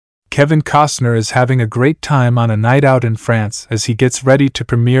Kevin Costner is having a great time on a night out in France as he gets ready to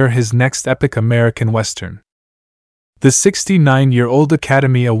premiere his next epic American Western. The 69-year-old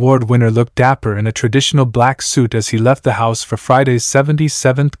Academy Award winner looked dapper in a traditional black suit as he left the house for Friday's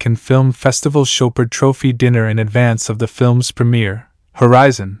 77th Cannes Film Festival Chopard Trophy dinner in advance of the film's premiere,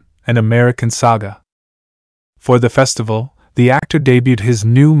 Horizon, an American Saga. For the festival, the actor debuted his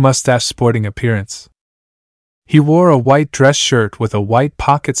new mustache sporting appearance. He wore a white dress shirt with a white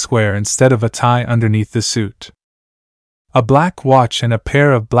pocket square instead of a tie underneath the suit. A black watch and a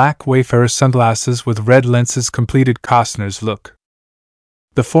pair of black Wayfarer sunglasses with red lenses completed Costner's look.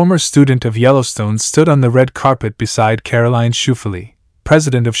 The former student of Yellowstone stood on the red carpet beside Caroline Schufeli,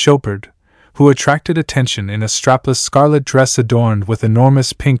 president of Chopard, who attracted attention in a strapless scarlet dress adorned with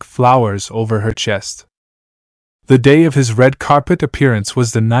enormous pink flowers over her chest. The day of his red carpet appearance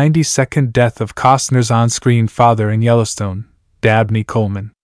was the 92nd death of Costner's on-screen father in Yellowstone, Dabney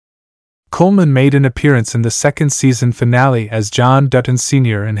Coleman. Coleman made an appearance in the second season finale as John Dutton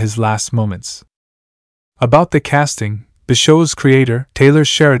Sr. in his last moments. About the casting, the show's creator, Taylor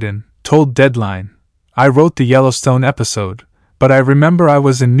Sheridan, told Deadline, "I wrote the Yellowstone episode, but I remember I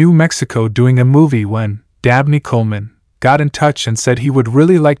was in New Mexico doing a movie when Dabney Coleman got in touch and said he would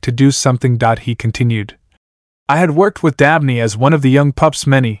really like to do something." He continued, "I had worked with Dabney as one of the young pups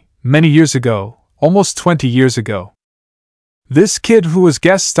many years ago, almost 20 years ago. This kid who was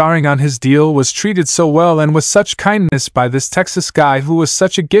guest starring on his deal was treated so well and with such kindness by this Texas guy who was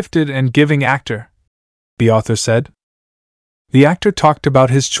such a gifted and giving actor," the author said. The actor talked about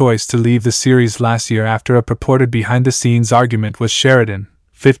his choice to leave the series last year after a purported behind-the-scenes argument with Sheridan,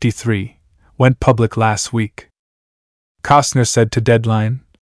 53, went public last week. Costner said to Deadline,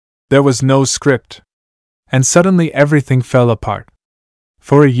 "There was no script. And suddenly everything fell apart.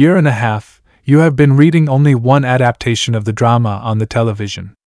 For a year and a half, you have been reading only one adaptation of the drama on the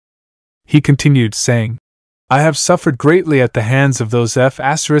television." He continued, saying, "I have suffered greatly at the hands of those guys,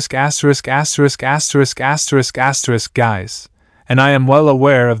 and I am well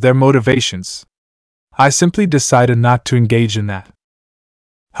aware of their motivations. I simply decided not to engage in that.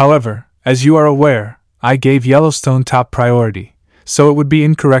 However, as you are aware, I gave Yellowstone top priority, so it would be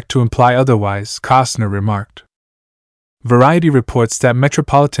incorrect to imply otherwise," Costner remarked. Variety reports that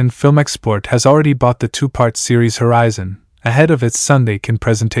Metropolitan Film Export has already bought the two-part series Horizon, ahead of its Sunday Cannes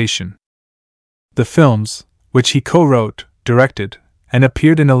presentation. The films, which he co-wrote, directed, and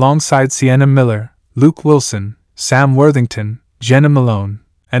appeared in alongside Sienna Miller, Luke Wilson, Sam Worthington, Jenna Malone,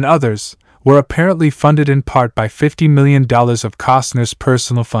 and others, were apparently funded in part by $50 million of Costner's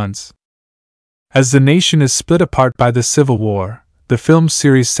personal funds. As the nation is split apart by the Civil War, the film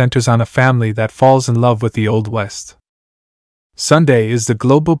series centers on a family that falls in love with the Old West. Sunday is the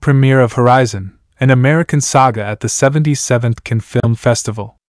global premiere of Horizon, an American Saga at the 77th Cannes Film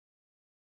Festival.